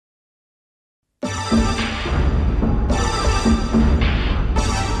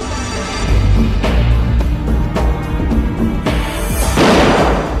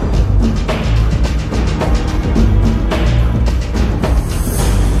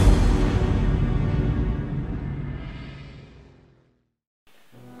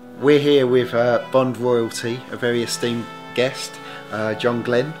We're here with Bond royalty, a very esteemed guest, John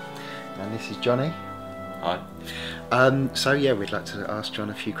Glen, and this is Johnny. Hi. So yeah, we'd like to ask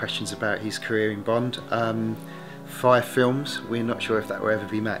John a few questions about his career in Bond. 5 films, we're not sure if that will ever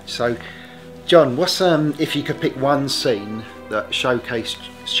be matched. So John, what's if you could pick one scene that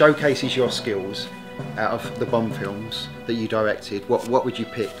showcases your skills out of the Bond films that you directed, what would you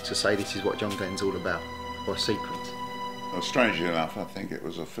pick to say this is what John Glen's all about, or a sequence? Well, strangely enough, I think it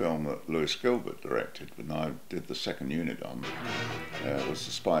was a film that Lewis Gilbert directed when I did the second unit on. It was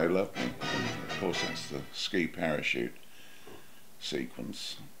The Spy Who Loved Me. And of course, that's the ski parachute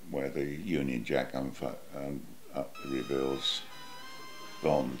sequence where the Union Jack reveals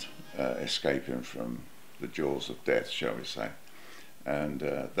Bond escaping from the jaws of death, shall we say. And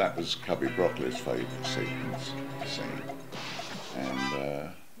that was Cubby Broccoli's favourite scene.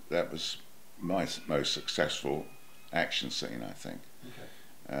 And that was my most successful action scene, I think.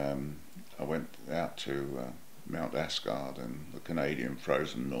 Okay. I went out to Mount Asgard in the Canadian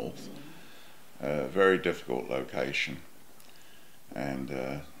frozen north, a very difficult location,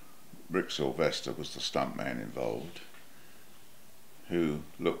 and Rick Sylvester was the stuntman involved, who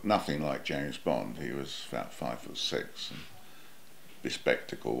looked nothing like James Bond. He was about 5'6" and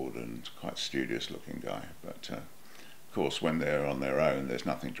bespectacled and quite studious looking guy, but of course when they're on their own there's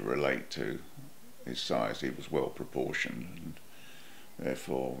nothing to relate to his size. He was well proportioned, and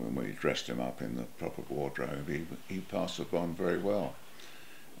therefore when we dressed him up in the proper wardrobe he passed the Bond very well.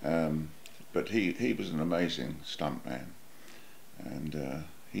 But he was an amazing stuntman, and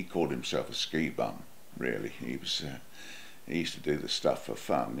he called himself a ski bum, really. He used to do the stuff for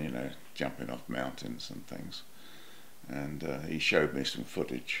fun, you know, jumping off mountains and things, and he showed me some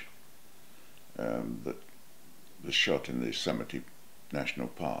footage that was shot in the Yosemite National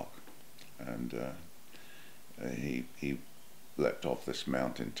Park. And he leapt off this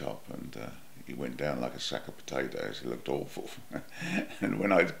mountain top, and he went down like a sack of potatoes. He looked awful. And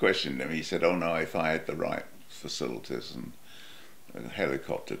when I questioned him, he said, "Oh no, if I had the right facilities and a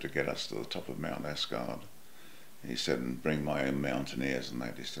helicopter to get us to the top of Mount Asgard," he said, "and bring my own mountaineers and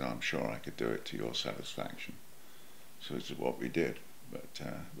that," he said, "I'm sure I could do it to your satisfaction." So this is what we did. But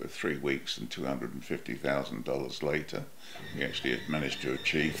with 3 weeks and $250,000 later, we actually had managed to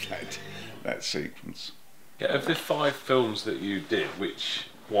achieve that sequence. Yeah, of the 5 films that you did, which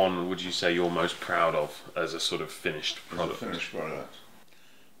one would you say you're most proud of as a sort of finished product? As a finished product.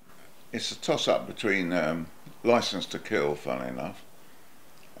 It's a toss-up between License to Kill, funnily enough,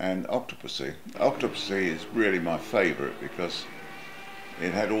 and Octopussy. Octopussy is really my favourite because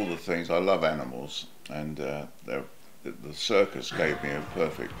it had all the things. I love animals, and the circus gave me a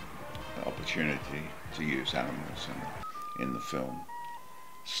perfect opportunity to use animals in the film.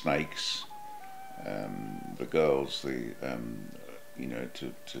 Snakes, the girls, you know,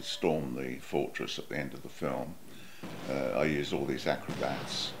 to storm the fortress at the end of the film. I used all these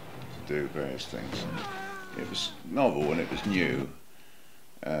acrobats to do various things. It was novel and it was new.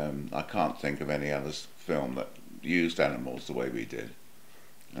 I can't think of any other film that used animals the way we did,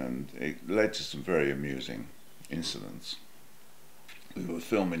 and it led to some very amusing incidents. We were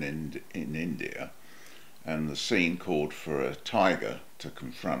filming in India, and the scene called for a tiger to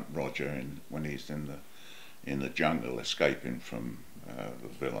confront Roger when he's in the jungle escaping from the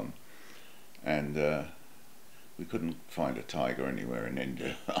villain, and we couldn't find a tiger anywhere in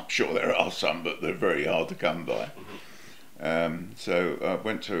India. I'm sure there are some, but they're very hard to come by. So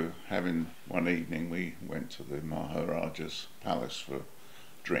one evening we went to the Maharaja's palace for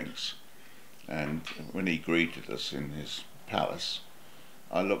drinks. And when he greeted us in his palace,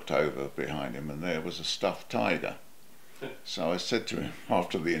 I looked over behind him and there was a stuffed tiger. So I said to him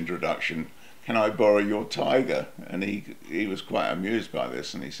after the introduction, "Can I borrow your tiger?" And he was quite amused by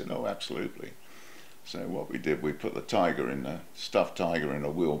this, and he said, "Oh, absolutely." So what we did, we put the stuffed tiger in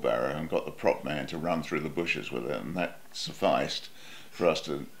a wheelbarrow and got the prop man to run through the bushes with it, and that sufficed for us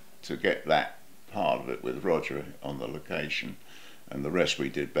to get that part of it with Roger on the location. And the rest we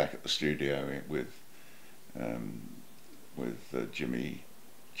did back at the studio with Jimmy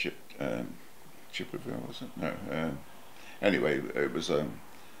Chipperville, was it? No. Anyway, it was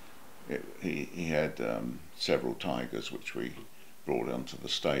he had several tigers which we brought onto the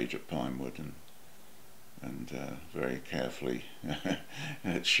stage at Pinewood, and very carefully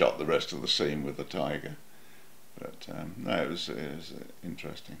shot the rest of the scene with the tiger. But no, it was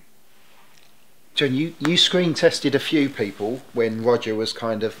interesting. John, you screen tested a few people when Roger was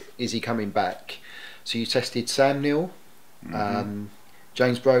kind of, is he coming back? So you tested Sam Neill,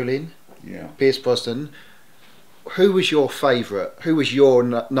 James Brolin, Pierce Brosnan. Who was your favourite? Who was your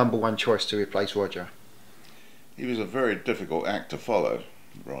number one choice to replace Roger? He was a very difficult act to follow.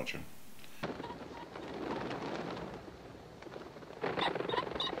 Roger.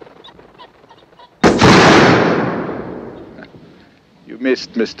 You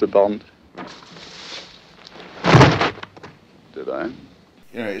missed, Mr. Bond. Did I?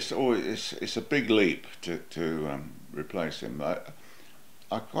 You know, it's a big leap to replace him.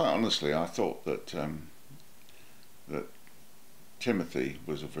 I quite honestly, I thought that that Timothy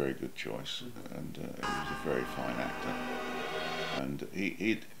was a very good choice, and he was a very fine actor. And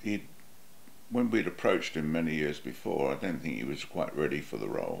he when we'd approached him many years before, I don't think he was quite ready for the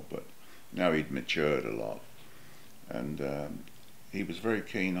role, but now he'd matured a lot, and he was very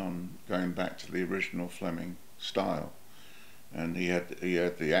keen on going back to the original Fleming style, and he had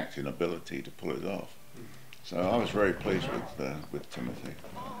the acting ability to pull it off. So I was very pleased with Timothy,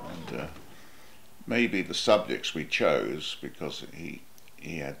 and maybe the subjects we chose, because he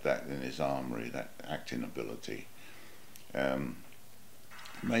had that in his armoury, that acting ability.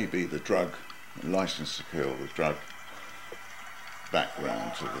 Maybe the drug, License to Kill, the drug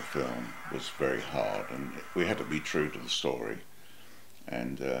background to the film was very hard, and we had to be true to the story.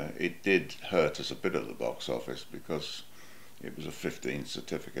 And it did hurt us a bit at the box office, because it was a 15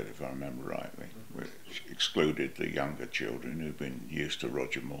 certificate, if I remember rightly, which excluded the younger children who've been used to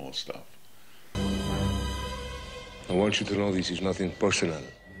Roger Moore stuff. I want you to know this is nothing personal.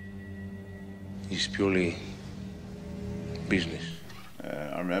 It's purely business.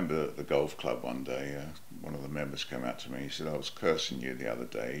 I remember at the golf club one day, one of the members came out to me. He said, "I was cursing you the other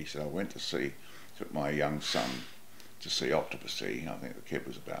day." He said, "I took my young son to see Octopussy." I think the kid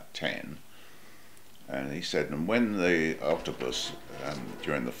was about 10. And he said, and when the octopus,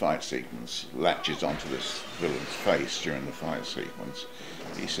 during the fight sequence, latches onto this villain's face during the fight sequence,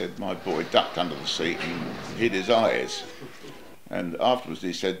 he said, my boy ducked under the seat and hid his eyes. And afterwards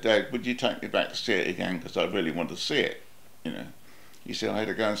he said, "Dad, would you take me back to see it again, because I really want to see it?" You know. He said, "I had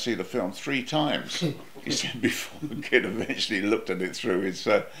to go and see the film 3 times." He said, before the kid eventually looked at it through his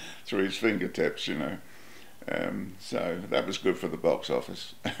fingertips, you know. So that was good for the box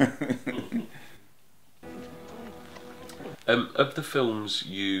office. Of the films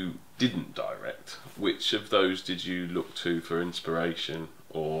you didn't direct, which of those did you look to for inspiration,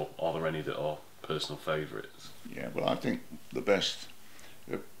 or are there any that are personal favourites? Yeah, well, I think the best,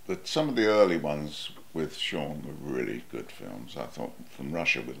 some of the early ones with Sean were really good films. I thought From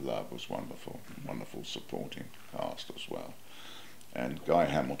Russia with Love was wonderful, wonderful supporting cast as well. And Guy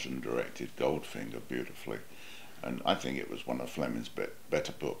Hamilton directed Goldfinger beautifully, and I think it was one of Fleming's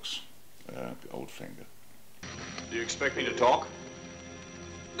better books, Goldfinger. Do you expect me to talk?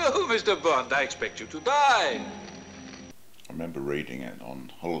 No, Mr. Bond, I expect you to die. I remember reading it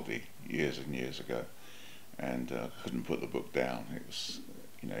on holiday years and years ago, and couldn't put the book down. It was,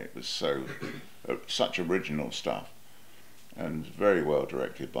 you know, it was such original stuff, and very well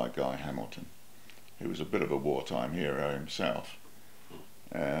directed by Guy Hamilton, who was a bit of a wartime hero himself.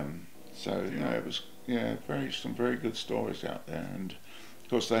 So you know, it was some very good stories out there, and of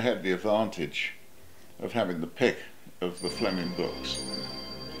course they had the advantage of having the pick of the Fleming books.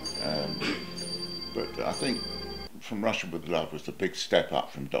 But I think From Russia with Love was the big step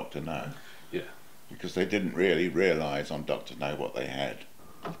up from Dr. No. Yeah. Because they didn't really realise on Dr. No what they had.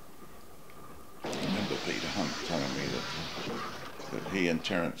 I remember Peter Hunt telling me that he and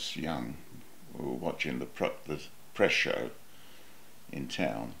Terence Young were watching the press show in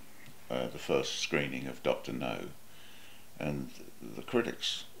town, the first screening of Dr. No, and the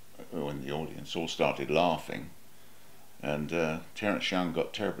critics in the audience all started laughing, and Terence Young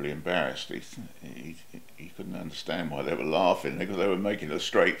got terribly embarrassed. He couldn't understand why they were laughing, because they were making a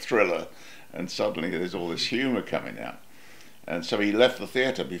straight thriller, and suddenly there's all this humour coming out, and so he left the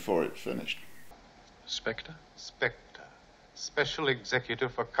theatre before it finished. Spectre? Spectre, Special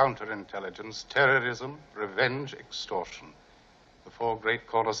Executive for Counterintelligence, Terrorism, Revenge, Extortion. The 4 great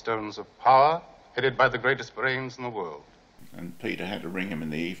cornerstones of power, headed by the greatest brains in the world. And Peter had to ring him in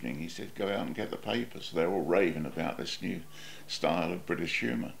the evening. He said, "Go out and get the papers. They're all raving about this new style of British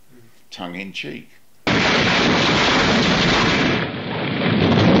humour, tongue-in-cheek."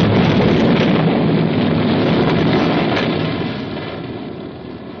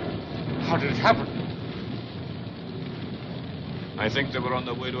 How did it happen? I think they were on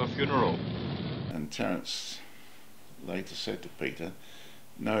their way to a funeral. And Terence later said to Peter,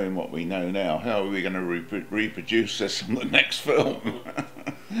 "Knowing what we know now, how are we going to reproduce this in the next film?"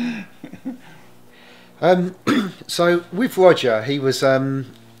 So with Roger, he was.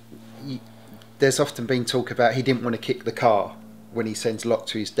 There's often been talk about he didn't want to kick the car when he sends Locke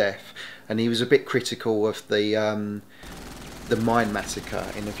to his death, and he was a bit critical of the mine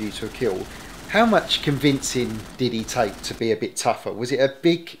massacre in A View to a Kill. How much convincing did he take to be a bit tougher? Was it a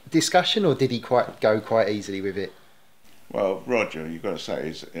big discussion, or did he go quite easily with it? Well, Roger, you've got to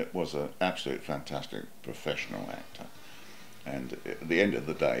say, it was an absolute fantastic professional actor. And at the end of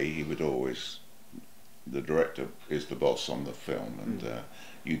the day, he would always, the director is the boss on the film, and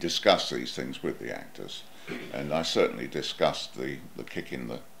you discuss these things with the actors. And I certainly discussed the kicking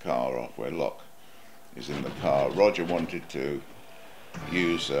the car off where Locke is in the car. Roger wanted to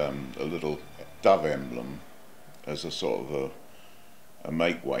use a little dove emblem as a sort of a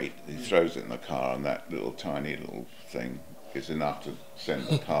make weight. He throws it in the car, and that little tiny little thing is enough to send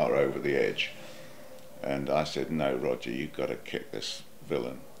the car over the edge. And I said, no, Roger, you've got to kick this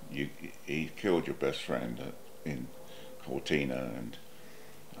villain. He killed your best friend in Cortina, and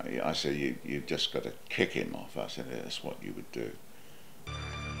I said, you've just got to kick him off. I said, that's what you would do.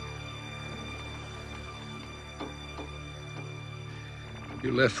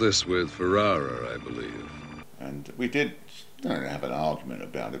 You left this with Ferrara, I believe. And we did don't have an argument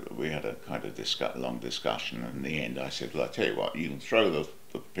about it, but we had a kind of long discussion, and in the end I said, well, I tell you what, you can throw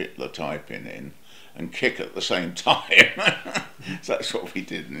the tie pin in and kick at the same time. So that's what we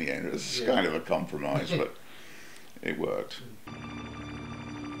did in the end. It was kind of a compromise, but it worked.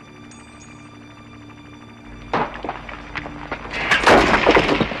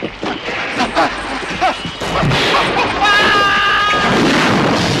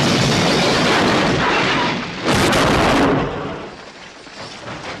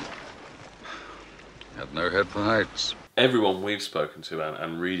 Had no head for heights. Everyone we've spoken to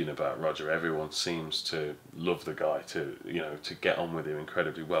and reading about Roger, everyone seems to love the guy, to get on with him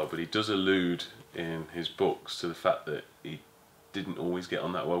incredibly well. But he does allude in his books to the fact that he didn't always get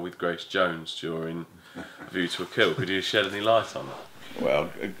on that well with Grace Jones during View to a Kill. Could you shed any light on that? Well,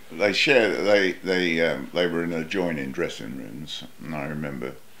 they were in adjoining dressing rooms, and I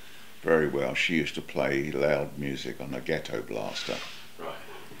remember very well she used to play loud music on a ghetto blaster. Right.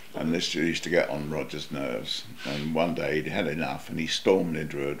 And this used to get on Roger's nerves. And one day he'd had enough, and he stormed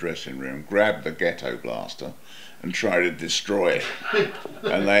into her dressing room, grabbed the ghetto blaster, and tried to destroy it.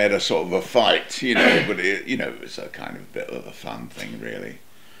 And they had a sort of a fight, but it was a kind of bit of a fun thing, really.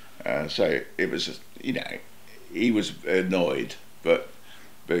 So it was, he was annoyed, but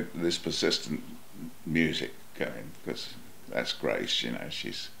this persistent music going, because that's Grace,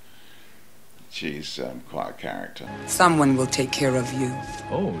 she's quite a character. Someone will take care of you.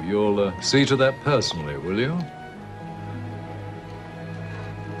 Oh, you'll see to that personally, will you?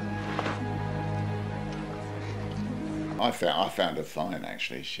 I found her fine,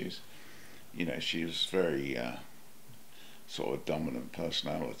 actually. She was very sort of dominant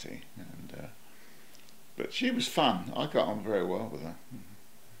personality, and but she was fun. I got on very well with her.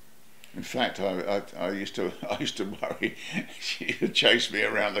 In fact, I used to worry she would chase me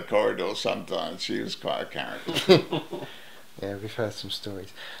around the corridor sometimes. She was quite a character. Yeah, we've heard some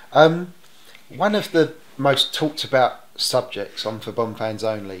stories. One of the most talked about subjects on For Bond Fans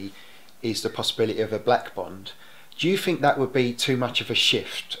Only is the possibility of a black Bond. Do you think that would be too much of a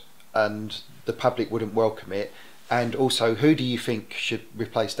shift and the public wouldn't welcome it? And also, who do you think should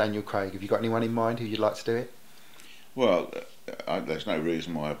replace Daniel Craig? Have you got anyone in mind who you'd like to do it? Well, there's no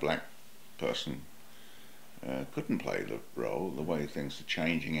reason why a black person couldn't play the role, the way things are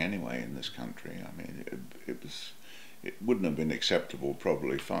changing anyway in this country. I mean, it wouldn't have been acceptable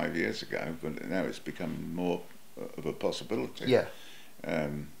probably 5 years ago, but now it's become more of a possibility. Yeah.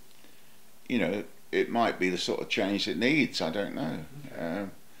 It might be the sort of change it needs, I don't know.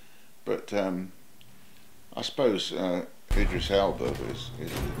 But I suppose Idris Elba is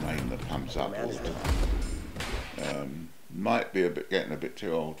the name that comes up all the time. Might be getting a bit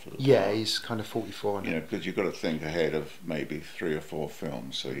too old for the part. He's kind of 44 now. Because you've got to think ahead of maybe 3 or 4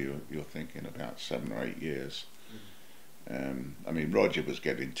 films, so you're thinking about 7 or 8 years. I mean, Roger was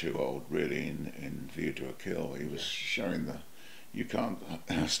getting too old, really, in View to a Kill. He was showing you can't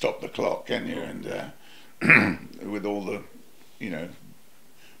stop the clock, can you? And with all the,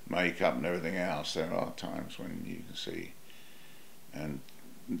 makeup and everything else, there are times when you can see. And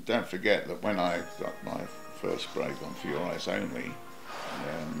don't forget that when I got my first break on For Your Eyes Only,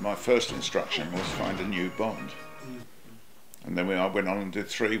 my first instruction was find a new Bond. And then I went on and did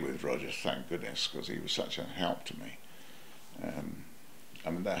 3 with Roger, thank goodness, because he was such a help to me. I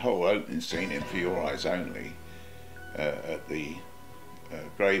mean, that whole opening scene in For Your Eyes Only, at the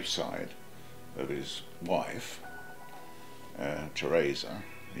graveside of his wife, Teresa,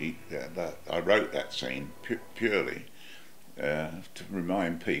 I wrote that scene purely to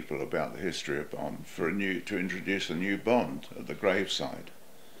remind people about the history of Bond, to introduce a new Bond at the graveside.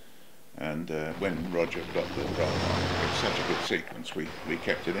 And when Roger got the role, it was such a good sequence, we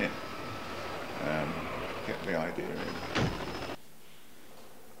kept it in. get the idea in.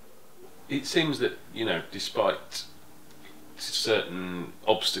 It seems that, you know, despite certain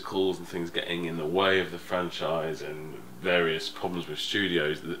obstacles and things getting in the way of the franchise and various problems with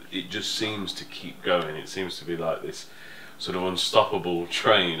studios, that it just seems to keep going. It seems to be like this sort of unstoppable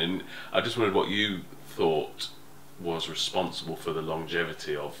train, and I just wondered what you thought was responsible for the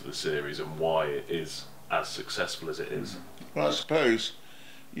longevity of the series and why it is as successful as it is. Well, I suppose,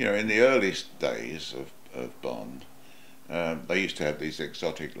 you know, in the earliest days of Bond, they used to have these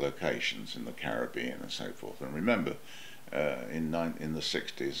exotic locations in the Caribbean and so forth. And remember, in the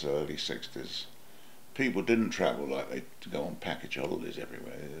 60s, early 60s, people didn't travel like they to go on package holidays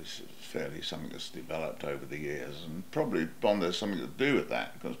everywhere. It's fairly something that's developed over the years, and probably Bond has something to do with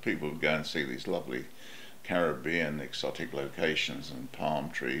that, because people would go and see these lovely Caribbean exotic locations and palm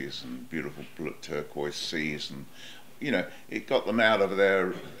trees and beautiful blue turquoise seas, and you know, it got them out of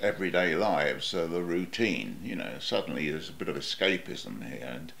their everyday lives, the routine. You know, suddenly there's a bit of escapism here,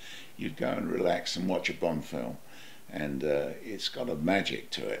 and you'd go and relax and watch a Bond film, and it's got a magic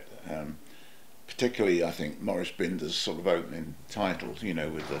to it. Particularly, I think Maurice Binder's sort of opening title, you know,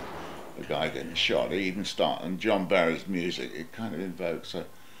 with the guy getting shot. Even and John Barry's music, it kind of invokes a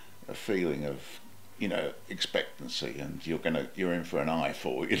feeling of, you know, expectancy, and you're in for an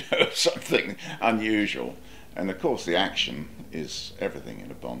eyeful, you know, something unusual. And of course, the action is everything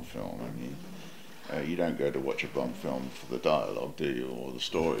in a Bond film. I mean, you don't go to watch a Bond film for the dialogue, do you, or the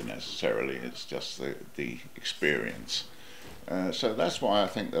story necessarily? It's just the experience. So that's why I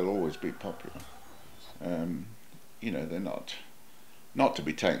think they'll always be popular. You know, they're not to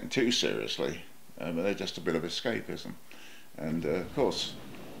be taken too seriously, but they're just a bit of escapism. And of course,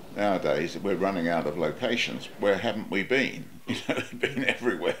 nowadays we're running out of locations. Where haven't we been? You know, we've been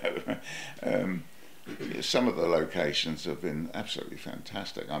everywhere. Some of the locations have been absolutely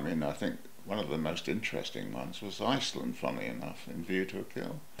fantastic. I mean, I think one of the most interesting ones was Iceland, funnily enough, in View to a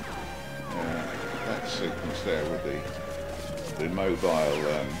Kill. That sequence there with the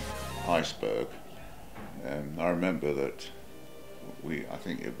mobile iceberg. I remember that I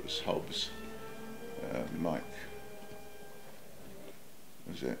think it was Hobbs, Mike,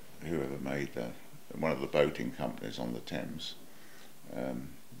 was it, whoever made that, one of the boating companies on the Thames,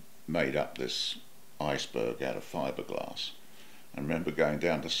 made up this iceberg out of fiberglass. I remember going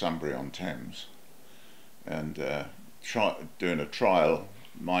down to Sunbury-on-Thames and doing a trial.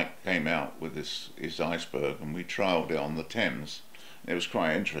 Mike came out with his iceberg, and we trialled it on the Thames. It was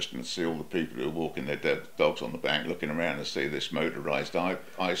quite interesting to see all the people who were walking their dead dogs on the bank, looking around to see this motorised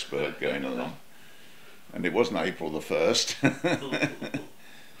iceberg going along. And it wasn't April the 1st.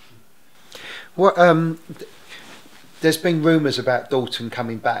 Well, there's been rumours about Dalton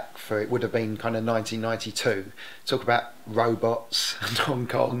coming back for, it would have been kind of 1992. Talk about robots and Hong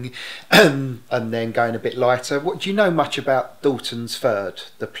Kong, and then going a bit lighter. What do you know much about Dalton's Third,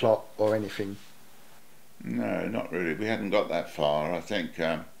 the plot or anything? No, not really. We hadn't got that far. I think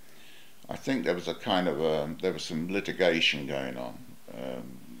there was a kind of there was some litigation going on.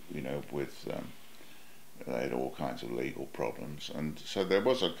 You know, with they had all kinds of legal problems, and so there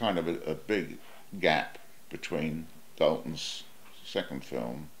was a kind of a big gap between Dalton's second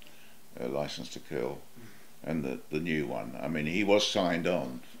film, License to Kill, and the new one. I mean, he was signed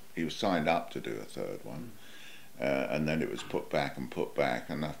on. He was signed up to do a third one. And then it was put back,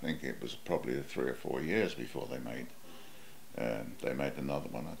 and I think it was probably 3 or 4 years before they made another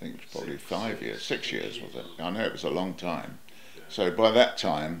one. I think it was probably 5 years, 6 years was it? I know it was a long time. So by that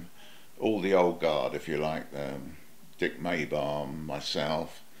time, all the old guard, if you like, Dick Maybaum,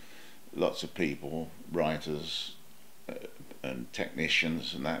 myself, lots of people, writers and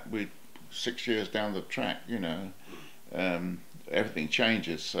technicians, and that, we 6 years down the track, you know, everything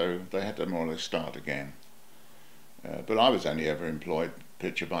changes, so they had to more or less start again. But I was only ever employed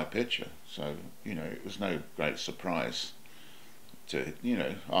picture by picture, so, you know, it was no great surprise to, you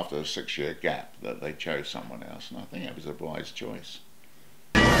know, after a 6-year gap, that they chose someone else, and I think it was a wise choice.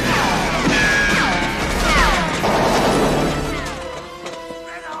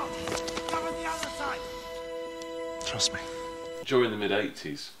 Trust me. During the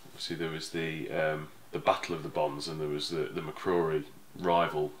mid-80s, obviously there was the Battle of the Bonds, and there was the McCrory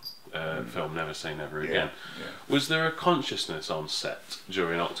rival film Never Say Never Again. Yeah. Was there a consciousness on set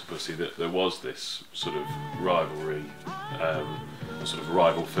during Octopussy that there was this sort of rivalry, a sort of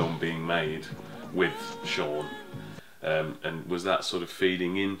rival film being made with Sean? And was that sort of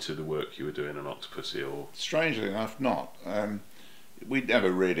feeding into the work you were doing on Octopussy, or? Strangely enough, not. We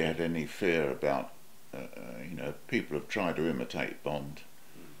never really had any fear about, you know, people have tried to imitate Bond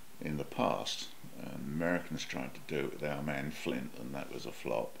in the past. Americans tried to do it with our man Flint, and that was a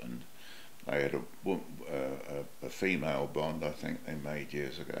flop. And They had a female Bond, I think they made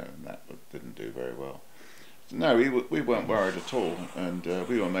years ago, and that didn't do very well. No, we weren't worried at all, and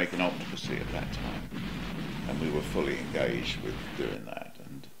we were making Octopussy at that time, and we were fully engaged with doing that,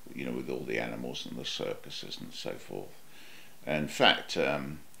 and you know, with all the animals and the circuses and so forth. And in fact,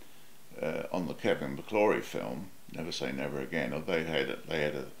 on the Kevin McClory film, Never Say Never Again, they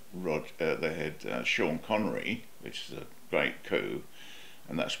had Sean Connery, which is a great coup,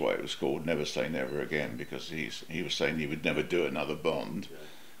 and that's why it was called Never Say Never Again, because he was saying he would never do another Bond. Yeah.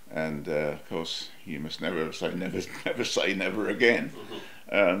 And of course, you must never say never again.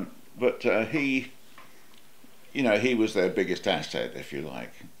 But he, you know, he was their biggest asset, if you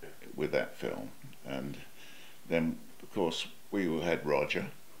like, with that film. And then, of course, we had Roger,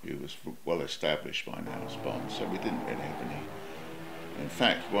 who was well established by now as Bond, so we didn't really have any. In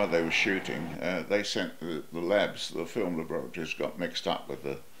fact, while they were shooting, they sent the labs, the film laboratories, got mixed up with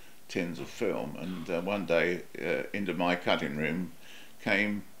the tins of film, and one day into my cutting room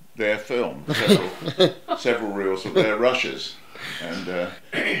came their film, several reels of their rushes, and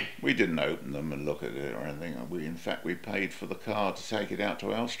we didn't open them and look at it or anything. In fact, we paid for the car to take it out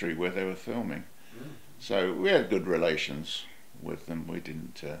to Elstree where they were filming. So we had good relations with them. We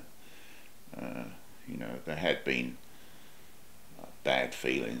didn't, you know, there had been bad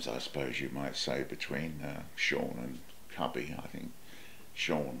feelings, I suppose you might say, between Sean and Cubby. I think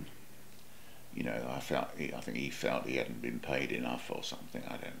Sean, you know, I think he felt he hadn't been paid enough or something.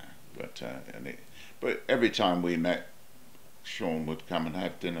 I don't know, but every time we met, Sean would come and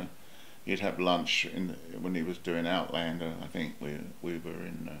have dinner. He'd have lunch when he was doing Outlander. I think we were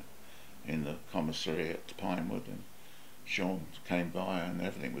in the commissary at Pinewood, and Sean came by, and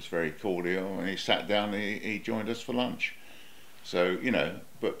everything was very cordial. And he sat down, and he joined us for lunch. So you know,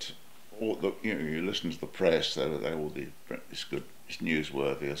 but all the, you know, you listen to the press. It's good. It's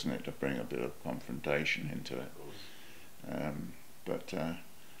newsworthy, isn't it, to bring a bit of confrontation into it.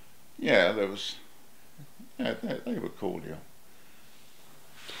 Yeah, there was. Yeah, they were cordial.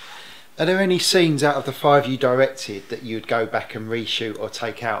 Are there any scenes out of the 5 you directed that you'd go back and reshoot or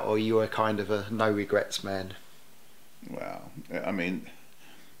take out, or you were kind of a no regrets man? Well, I mean,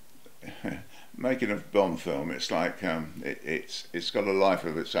 making a Bond film, it's like it's got a life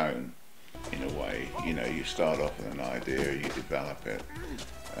of its own, in a way. You know, you start off with an idea, you develop it.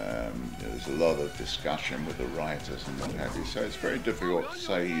 There's a lot of discussion with the writers and what have you, so it's very difficult to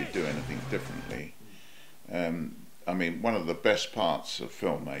say you do anything differently. I mean, one of the best parts of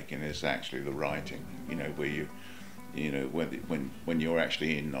filmmaking is actually the writing. You know, where you know, when you're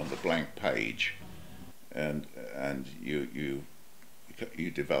actually in on the blank page, and you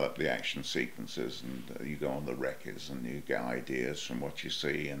develop the action sequences, and you go on the records, and you get ideas from what you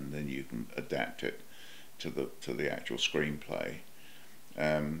see, and then you can adapt it to the actual screenplay.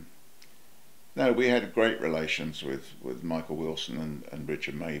 No, we had great relations with Michael Wilson and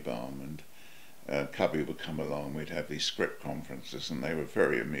Richard Maybaum, and Cubby would come along. We'd have these script conferences, and they were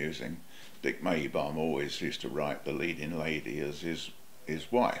very amusing. Dick Maybaum always used to write the leading lady as his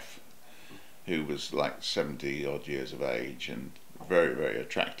wife, who was like 70 odd years of age and a very, very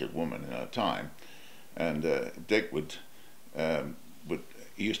attractive woman in her time. And Dick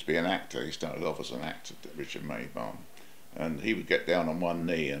he used to be an actor. He started off as an actor, Richard Maybaum, and he would get down on one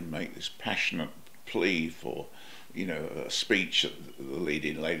knee and make this passionate plea for, you know, a speech that the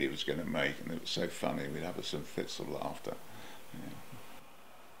leading lady was going to make, and it was so funny. We'd have some fits of laughter.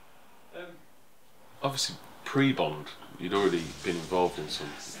 Yeah. Obviously, pre-Bond, you'd already been involved in some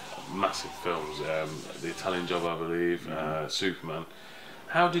massive films. The Italian Job, I believe, Superman.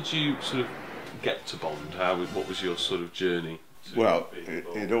 How did you sort of get to Bond? What was your sort of journey? Well,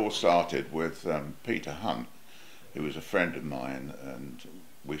 it all started with Peter Hunt, who was a friend of mine, and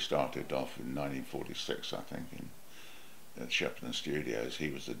we started off in 1946, I think, at Shepperton Studios. He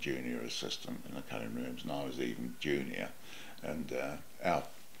was a junior assistant in the cutting rooms, and I was even junior, and our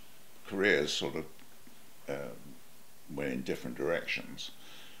careers sort of went in different directions,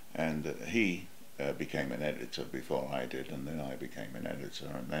 and he became an editor before I did, and then I became an editor,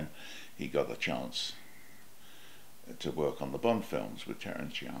 and then he got the chance to work on the Bond films with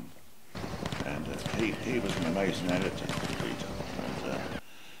Terence Young, and he was an amazing editor, Peter, and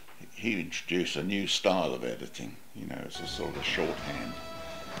he introduced a new style of editing. You know, it's a sort of shorthand,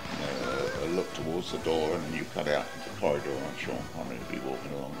 you know, a look towards the door, and then you cut out the corridor, and Sean Connery would be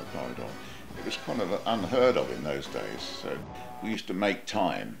walking along the corridor. It was kind of unheard of in those days. So we used to make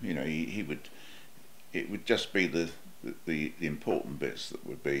time. You know, it would just be the important bits that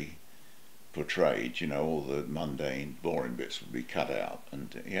would be portrayed. You know, all the mundane, boring bits would be cut out,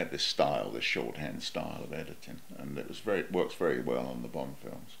 and he had this style, this shorthand style of editing, and it works very well on the Bond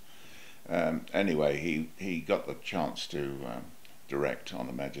films. Anyway, he got the chance to direct on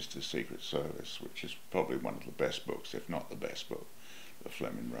Her Majesty's Secret Service, which is probably one of the best books, if not the best book that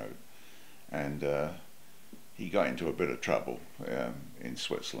Fleming wrote. And he got into a bit of trouble in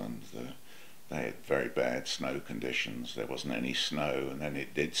Switzerland. They had very bad snow conditions. There wasn't any snow, and then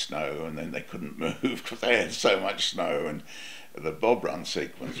it did snow, and then they couldn't move because they had so much snow. And the Bob Run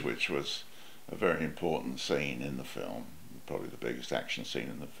sequence, which was a very important scene in the film, probably the biggest action scene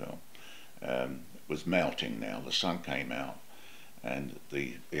in the film, was melting now. The sun came out, and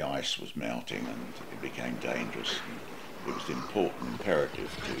the ice was melting, and it became dangerous. It was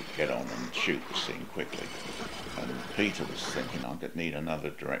imperative to get on and shoot the scene quickly. And Peter was thinking, I'm going to need another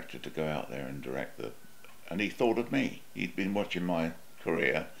director to go out there and direct and he thought of me. He'd been watching my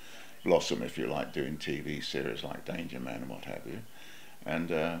career blossom, if you like, doing TV series like Danger Man and what have you.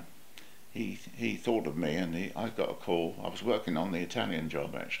 And he thought of me, and I got a call. I was working on the Italian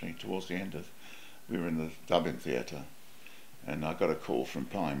job, actually, towards the end of, we were in the dubbing theatre, and I got a call from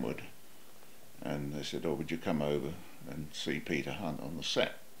Pinewood, and they said, oh, would you come over and see Peter Hunt on the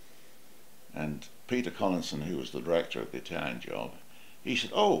set? And Peter Collinson, who was the director of the Italian job, he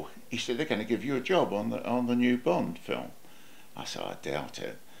said, oh, they're going to give you a job on the new Bond film. I said, I doubt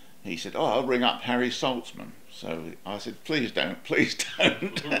it. He said, oh, I'll ring up Harry Saltzman. So I said, please don't, please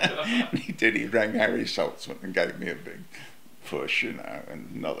don't. And he did. He rang Harry Saltzman and gave me a big push, you know,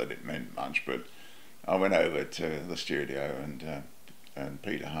 and not that it meant much, but I went over to the studio, and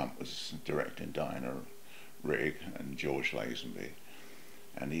Peter Hunt was directing Diana Rigg and George Lazenby.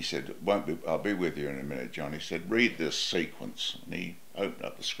 And he said, I'll be with you in a minute, John. He said, read this sequence. And he opened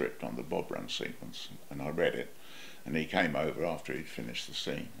up the script on the Bob Run sequence, and I read it. And he came over after he'd finished the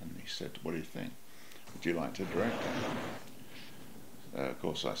scene, and he said, what do you think? Would you like to direct it? Of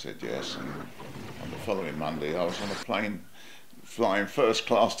course I said yes, and on the following Monday I was on a plane flying first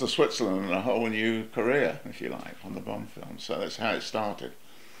class to Switzerland, and a whole new career, if you like, on the Bond film. So that's how it started.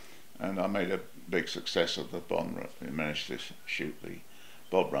 And I made a big success of the Bond run. We managed to shoot the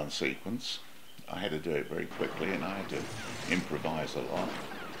Bob Run sequence. I had to do it very quickly, and I had to improvise a lot.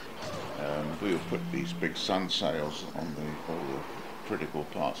 We would put these big sun sails on all the critical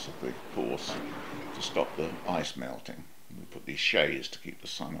parts of the course to stop the ice melting. We put these shades to keep the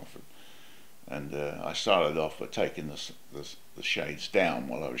sun off it. And I started off by taking the shades down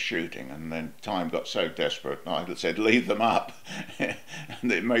while I was shooting, and then time got so desperate I said leave them up.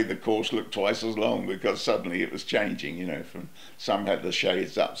 And it made the course look twice as long, because suddenly it was changing, you know, from some had the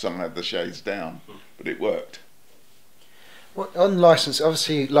shades up, some had the shades down, but it worked. Well, on Licence,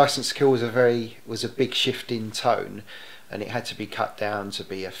 obviously Licence to Kill was a big shift in tone, and it had to be cut down to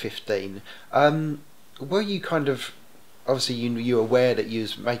be a 15. Were you kind of, obviously you were aware that you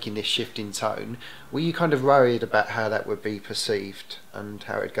was making this shift in tone, were you kind of worried about how that would be perceived and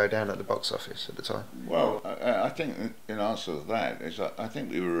how it'd go down at the box office at the time? Well, I think in answer to that is I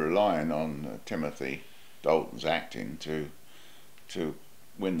think we were relying on Timothy Dalton's acting to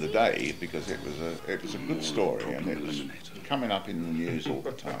win the day, because it was a good story, and it was coming up in the news all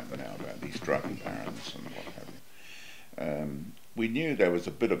the time now about these drug barons and what have you. We knew there was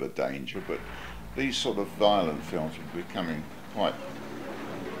a bit of a danger, but these sort of violent films were becoming quite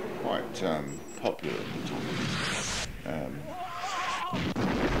popular at the time.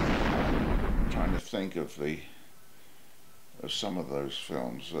 Trying to think of some of those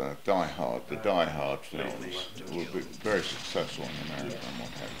films. Die Hard films were very successful in America and what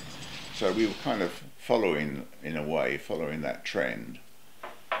have you. So we were kind of following that trend.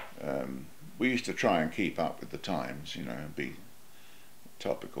 We used to try and keep up with the times, you know, and be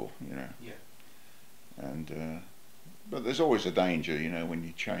topical, you know. Yeah. And but there's always a danger, you know, when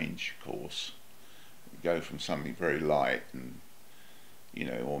you change course. You go from something very light and, you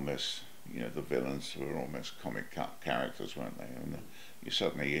know, almost, you know, the villains were almost comic characters, weren't they? And you're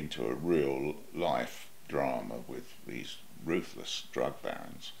suddenly into a real life drama with these ruthless drug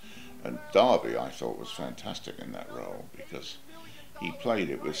barons. And Darby, I thought, was fantastic in that role, because he played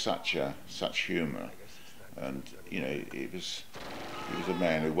it with such humour, and you know, he was a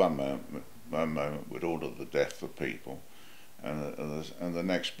man who one moment would order the death of people, and the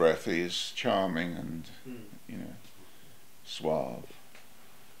next breath he is charming and you know, suave.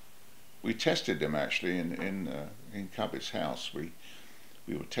 We tested him actually in Cubby's house. We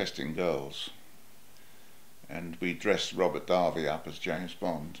were testing girls, and we dressed Robert Darby up as James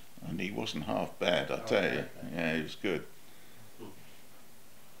Bond, and he wasn't half bad, I tell you. Yeah, he was good.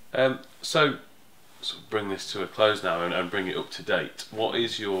 So bring this to a close now and bring it up to date. What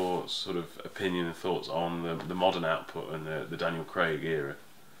is your sort of opinion and thoughts on the modern output and the Daniel Craig era?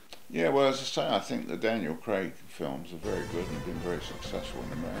 Yeah, well, as I say, I think the Daniel Craig films are very good and have been very successful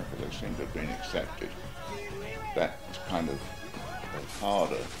in America. They seem to have been accepted. That kind of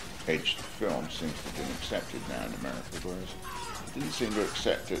harder-edged film seems to have been accepted now in America, whereas it didn't seem to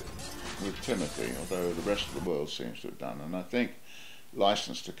accept it with Timothy, although the rest of the world seems to have done. And I think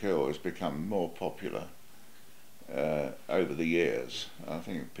License to Kill has become more popular over the years. I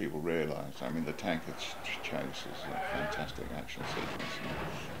think people realise, I mean, the tanker chase is a fantastic action sequence.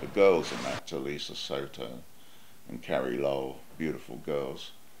 And the girls in that, Lisa Soto and Carrie Lowell, beautiful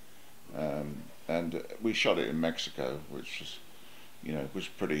girls. And we shot it in Mexico, which was, you know, was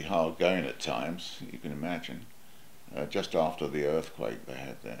pretty hard going at times, you can imagine. Just after the earthquake they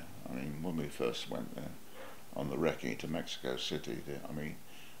had there. I mean, when we first went there on the recce to Mexico City,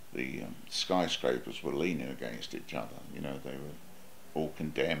 the skyscrapers were leaning against each other. You know, they were all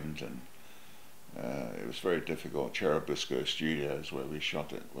condemned, and it was very difficult. Cherubisco Studios, where we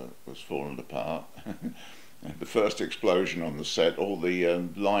shot it, was falling apart. And the first explosion on the set, all the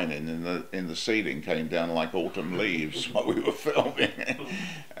lining in the ceiling came down like autumn leaves while we were filming.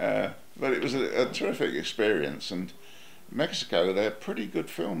 But it was a terrific experience. And Mexico, they're pretty good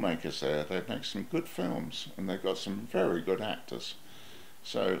filmmakers there. They make some good films, and they've got some very good actors.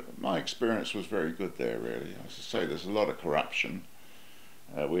 So my experience was very good there, really. As I say, there's a lot of corruption.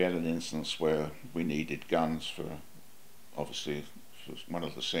 We had an instance where we needed guns for, obviously, for one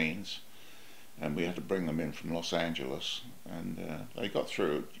of the scenes, and we had to bring them in from Los Angeles, and they got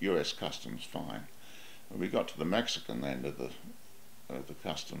through US Customs fine. When we got to the Mexican end of the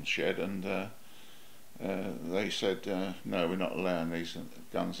customs shed, and they said, no, we're not allowing these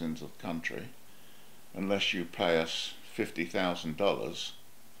guns into the country unless you pay us $50,000,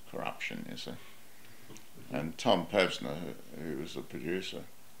 corruption, you see. And Tom Pevsner, who was the producer,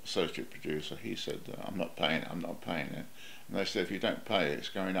 associate producer, he said, I'm not paying it. And they said, if you don't pay it, it's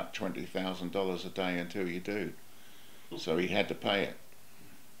going up $20,000 a day until you do. So he had to pay it,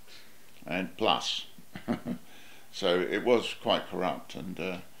 and plus. So it was quite corrupt,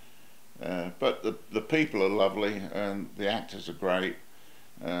 and but the people are lovely, and the actors are great.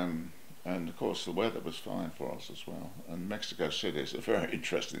 And of course the weather was fine for us as well. And Mexico City is a very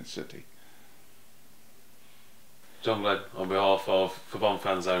interesting city. John Glen, on behalf of For Bond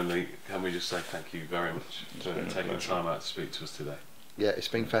Fans Only, can we just say thank you very much for taking the time out to speak to us today. Yeah, it's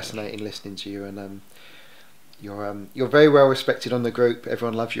been fascinating listening to you, and you're very well respected on the group.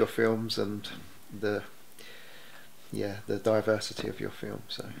 Everyone loves your films and the diversity of your film.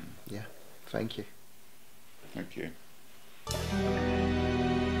 So yeah, thank you. Thank you.